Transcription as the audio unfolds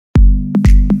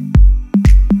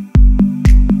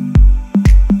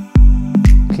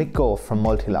CLIQ GO from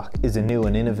Mul T Lock is a new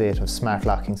and innovative smart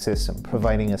locking system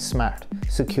providing a smart,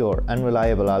 secure and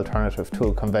reliable alternative to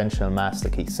a conventional master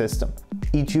key system.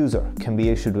 Each user can be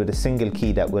issued with a single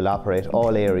key that will operate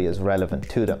all areas relevant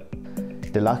to them.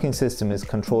 The locking system is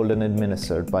controlled and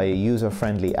administered by a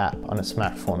user-friendly app on a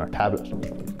smartphone or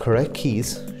tablet. Correct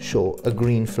keys show a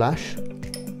green flash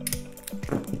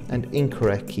and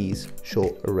incorrect keys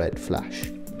show a red flash.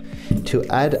 To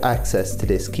add access to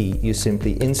this key, you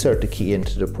simply insert the key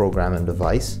into the program and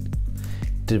device.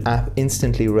 The app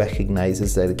instantly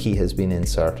recognizes that a key has been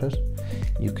inserted.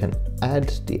 You can add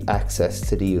the access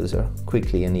to the user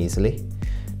quickly and easily.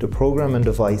 The program and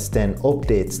device then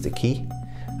updates the key,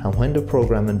 and when the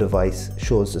program and device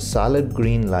shows a solid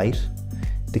green light,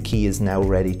 the key is now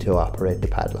ready to operate the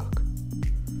padlock.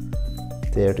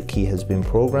 There, the key has been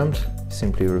programmed.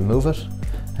 Simply remove it,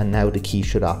 and now the key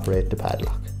should operate the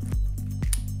padlock.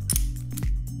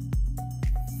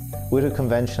 With a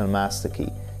conventional master key,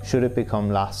 should it become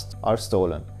lost or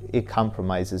stolen, it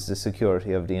compromises the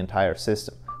security of the entire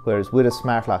system, whereas with a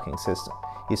smart locking system,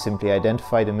 you simply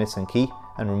identify the missing key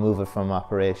and remove it from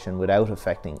operation without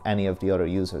affecting any of the other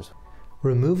users.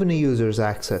 Removing a user's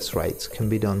access rights can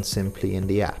be done simply in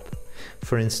the app.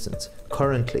 For instance,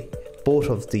 currently, both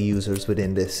of the users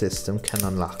within this system can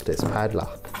unlock this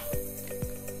padlock.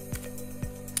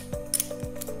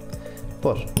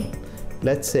 But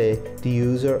let's say the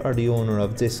user or the owner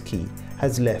of this key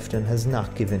has left and has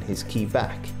not given his key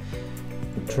back.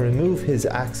 To remove his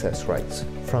access rights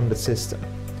from the system,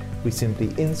 we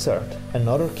simply insert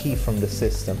another key from the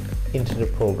system into the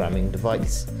programming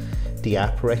device. The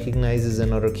app recognizes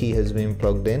another key has been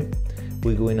plugged in.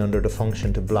 We go in under the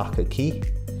function to block a key.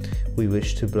 We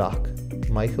wish to block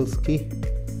Michael's key.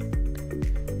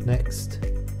 Next.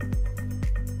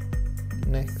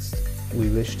 We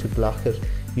wish to block it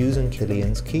using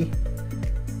Killian's key,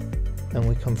 and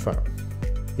we confirm.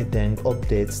 It then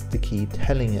updates the key,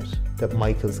 telling it that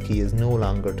Michael's key is no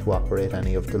longer to operate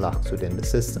any of the locks within the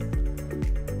system.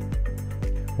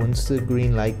 Once the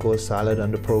green light goes solid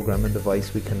on the program and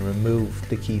device, we can remove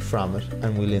the key from it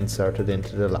and we'll insert it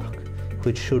into the lock,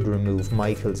 which should remove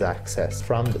Michael's access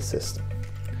from the system.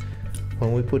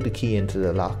 When we put the key into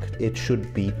the lock, it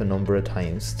should beep a number of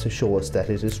times to show us that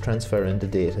it is transferring the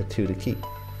data to the key.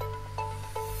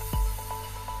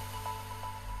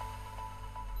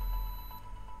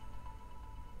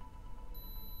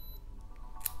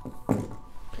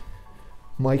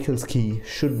 Michael's key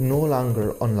should no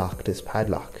longer unlock this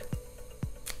padlock.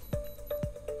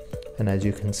 And as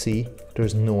you can see,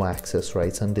 there's no access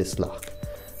rights on this lock.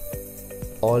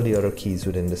 All the other keys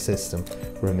within the system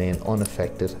remain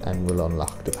unaffected and will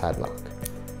unlock the padlock.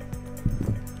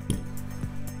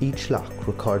 Each lock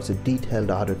records a detailed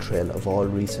audit trail of all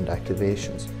recent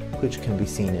activations, which can be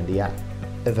seen in the app.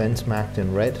 Events marked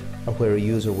in red are where a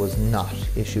user was not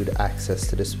issued access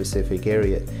to the specific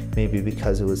area, maybe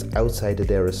because it was outside of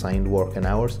their assigned working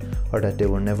hours or that they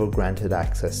were never granted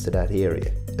access to that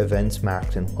area. Events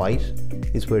marked in white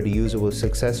is where the user was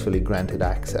successfully granted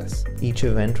access. Each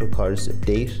event records the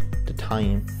date, the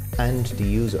time, and the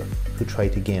user who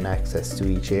tried to gain access to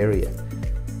each area.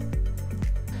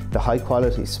 The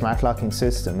high-quality smart locking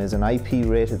system is an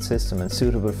IP-rated system and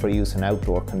suitable for use in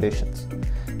outdoor conditions.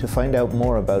 To find out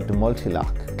more about the Mul T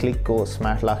Lock CLIQ GO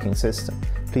smart locking system,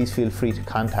 please feel free to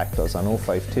contact us on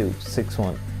 052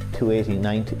 61 280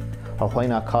 90, or why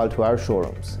not call to our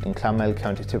showrooms in Clonmel,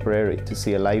 County Tipperary to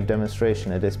see a live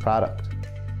demonstration of this product.